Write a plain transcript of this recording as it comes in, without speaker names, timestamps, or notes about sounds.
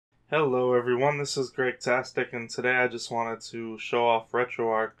Hello everyone, this is Greg-tastic, and today I just wanted to show off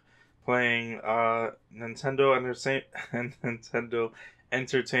RetroArch playing Nintendo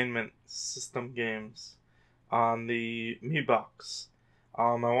Entertainment System games on the MiBox.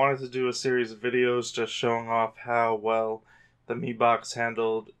 I wanted to do a series of videos just showing off how well the MiBox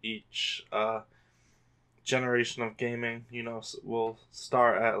handled each generation of gaming. You know, we'll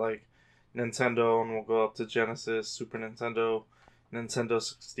start at like Nintendo and we'll go up to Genesis, Super Nintendo, Nintendo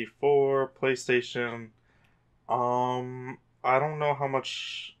 64, PlayStation. I don't know how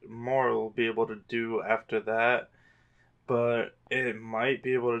much more it will be able to do after that, but it might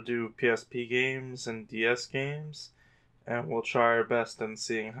be able to do PSP games and DS games, and we'll try our best in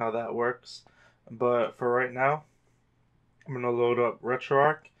seeing how that works. But for right now, I'm gonna load up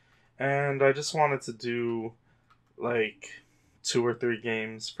RetroArch, and I just wanted to do like 2 or 3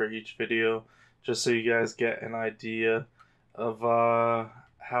 games for each video, just so you guys get an idea of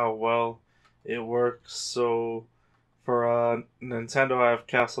how well it works. So for Nintendo, I have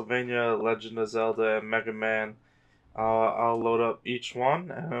Castlevania, Legend of Zelda, and Mega Man. I'll load up each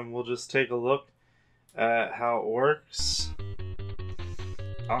one and we'll just take a look at how it works.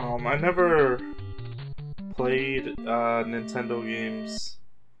 I never played Nintendo games.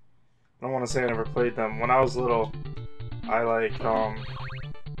 I don't want to say I never played them. When I was little, I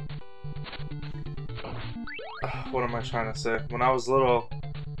what am I trying to say? When I was little,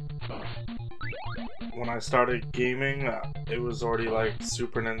 when I started gaming, it was already like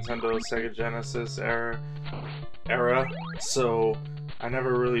Super Nintendo, Sega Genesis era. So I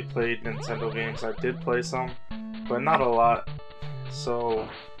never really played Nintendo games. I did play some, but not a lot. So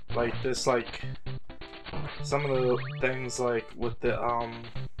like this, like some of the things like with the I'm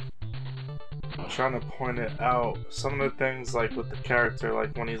trying to point it out. Some of the things like with the character,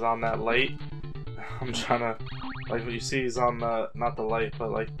 like when he's on that light, I'm trying to, like what you see he's on the, not the light,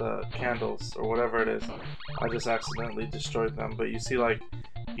 but like the candles or whatever it is. I just accidentally destroyed them, but you see like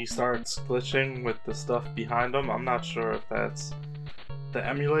he starts glitching with the stuff behind him. I'm not sure if that's the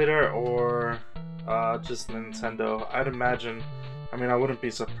emulator or just Nintendo. I'd imagine, I mean, I wouldn't be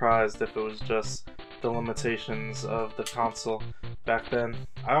surprised if it was just the limitations of the console back then.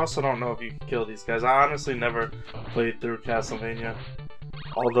 I also don't know if you can kill these guys. I honestly never played through Castlevania,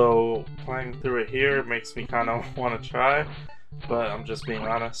 although playing through it here makes me kind of want to try, but I'm just being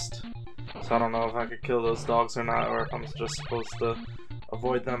honest. So I don't know if I could kill those dogs or not, or if I'm just supposed to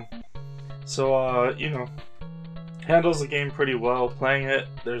avoid them. So, you know, handles the game pretty well. Playing it,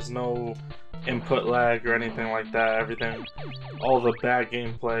 there's no input lag or anything like that. Everything, all the bad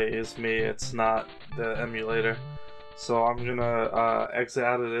gameplay is me, it's not the emulator. So I'm gonna exit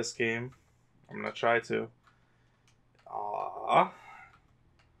out of this game. I'm gonna try to.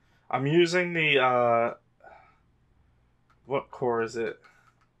 I'm using the, what core is it?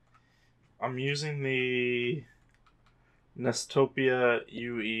 I'm using the Nestopia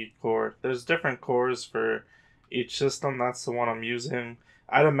UE core. There's different cores for each system. That's the one I'm using.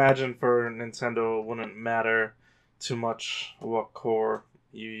 I'd imagine for Nintendo it wouldn't matter too much what core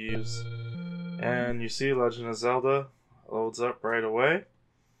you use. And you see Legend of Zelda loads up right away.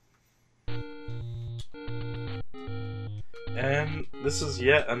 And this is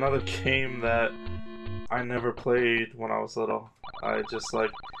yet another game that I never played when I was little. I just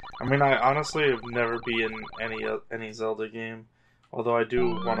like, I mean, I honestly have never been in any Zelda game, although I do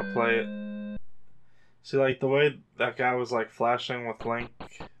want to play it. See, like the way that guy was like flashing with Link,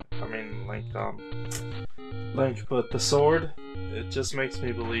 Link, but the sword, it just makes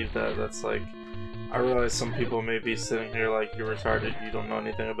me believe that that's like, I realize some people may be sitting here like, you're retarded, you don't know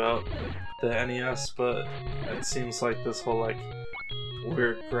anything about the NES, but it seems like this whole like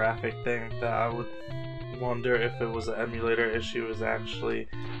weird graphic thing that I would wonder if it was an emulator issue is actually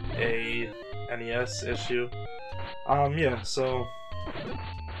a NES issue. Yeah, so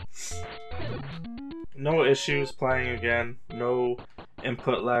no issues playing again, no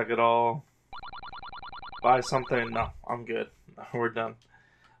input lag at all. Buy something? No, I'm good. We're done.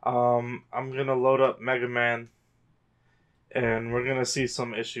 I'm gonna load up Mega Man, and we're gonna see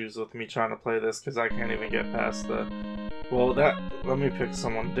some issues with me trying to play this because I can't even get past the. Well, let me pick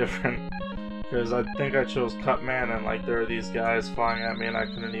someone different because I think I chose Cutman, and like there are these guys flying at me, and I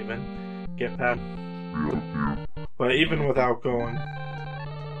couldn't even get past. But even without going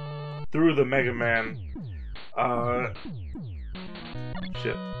through the Mega Man,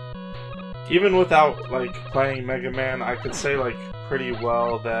 shit. Even without like playing Mega Man, I could say like pretty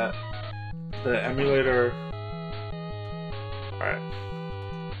well that the emulator, alright,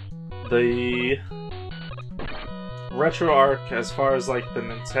 the RetroArch, as far as like the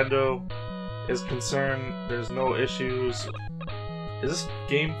Nintendo is concerned, there's no issues Is this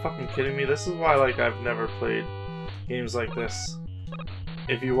game fucking kidding me? This is why, like, I've never played games like this.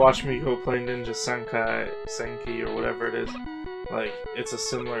 If you watch me go play Ninja Senki or whatever it is, like, it's a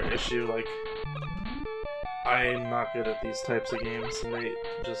similar issue. Like, I'm not good at these types of games, and they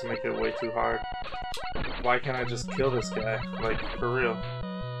just make it way too hard. Why can't I just kill this guy? Like, for real.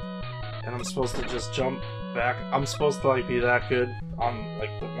 And I'm supposed to just jump back. I'm supposed to, like, be that good on,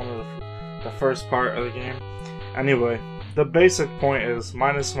 like, one of the first part of the game. Anyway, the basic point is,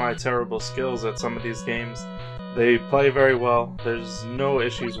 minus my terrible skills at some of these games, they play very well. There's no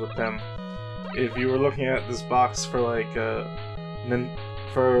issues with them. If you were looking at this box for, like, let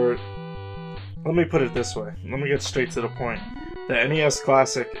me put it this way. Let me get straight to the point. The NES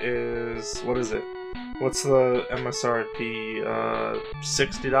Classic is, what is it? What's the MSRP?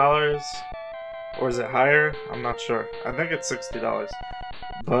 $60? Or is it higher? I'm not sure. I think it's $60.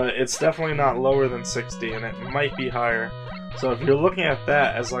 But it's definitely not lower than 60, and it might be higher. So if you're looking at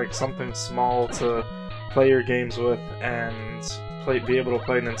that as like something small to play your games with and be able to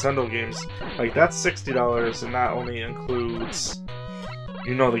play Nintendo games, like that's $60, and that only includes,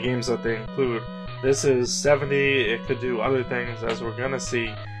 you know, the games that they include. This is $70. It could do other things, as we're gonna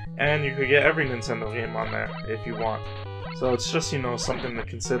see, and you could get every Nintendo game on there if you want. So it's just, you know, something to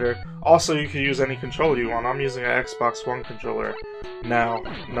consider. Also, you could use any controller you want. I'm using an Xbox One controller now.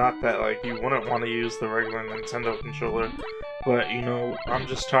 Not that, like, you wouldn't want to use the regular Nintendo controller, but, you know, I'm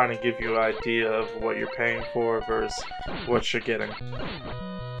just trying to give you an idea of what you're paying for versus what you're getting.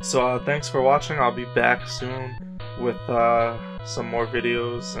 So, thanks for watching. I'll be back soon with some more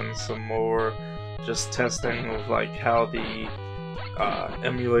videos and some more just testing of, like, how the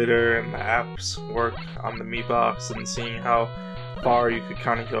emulator and the apps work on the MiBox, and seeing how far you could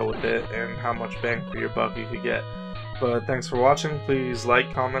kind of go with it and how much bang for your buck you could get. But thanks for watching. Please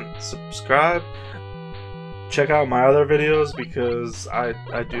like, comment, subscribe. Check out my other videos, because I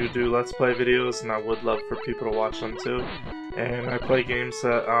do Let's Play videos, and I would love for people to watch them too. And I play games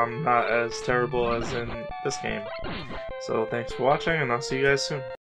that not as terrible as in this game. So thanks for watching, and I'll see you guys soon.